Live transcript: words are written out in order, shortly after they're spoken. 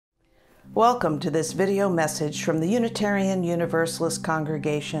Welcome to this video message from the Unitarian Universalist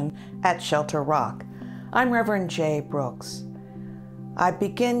Congregation at Shelter Rock. I'm Reverend Jaye Brooks. I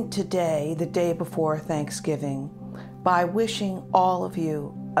begin today, the day before Thanksgiving, by wishing all of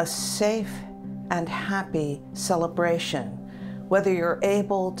you a safe and happy celebration. Whether you're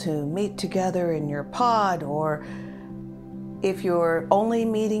able to meet together in your pod or if you're only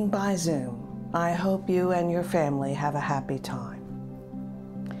meeting by Zoom, I hope you and your family have a happy time.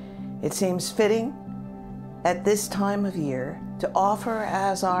 It seems fitting at this time of year to offer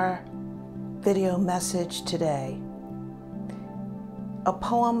as our video message today a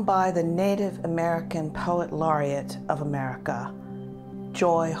poem by the Native American Poet Laureate of America,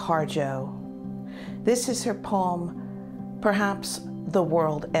 Joy Harjo. This is her poem, Perhaps the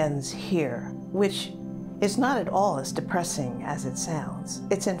World Ends Here, which is not at all as depressing as it sounds.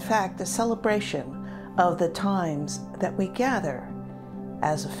 It's in fact a celebration of the times that we gather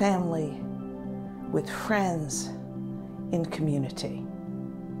as a family, with friends, in community.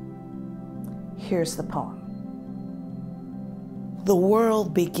 Here's the poem. The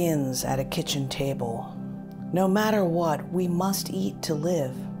world begins at a kitchen table. No matter what, we must eat to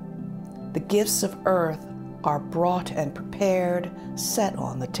live. The gifts of earth are brought and prepared, set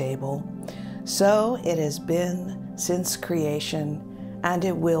on the table. So it has been since creation, and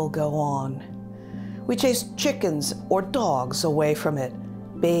it will go on. We chase chickens or dogs away from it.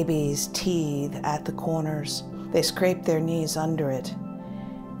 Babies teethe at the corners. They scrape their knees under it.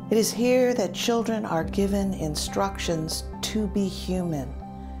 It is here that children are given instructions to be human.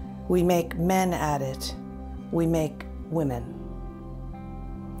 We make men at it. We make women.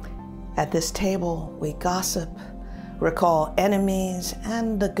 At this table, we gossip, recall enemies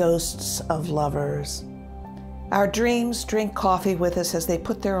and the ghosts of lovers. Our dreams drink coffee with us as they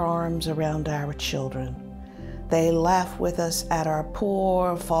put their arms around our children. They laugh with us at our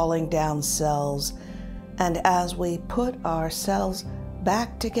poor, falling down selves, and as we put ourselves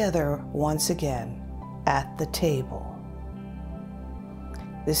back together once again at the table.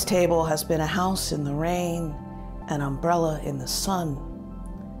 This table has been a house in the rain, an umbrella in the sun.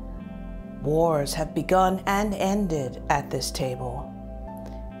 Wars have begun and ended at this table.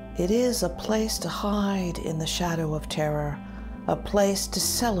 It is a place to hide in the shadow of terror, a place to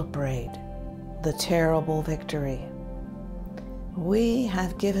celebrate the terrible victory. We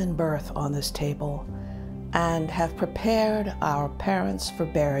have given birth on this table and have prepared our parents for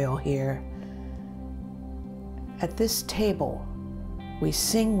burial here. At this table, we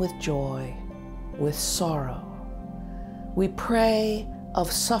sing with joy, with sorrow. We pray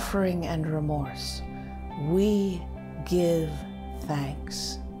of suffering and remorse. We give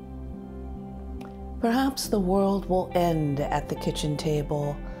thanks. Perhaps the world will end at the kitchen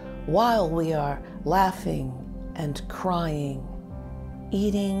table while we are laughing and crying,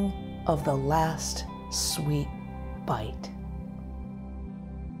 eating of the last sweet bite.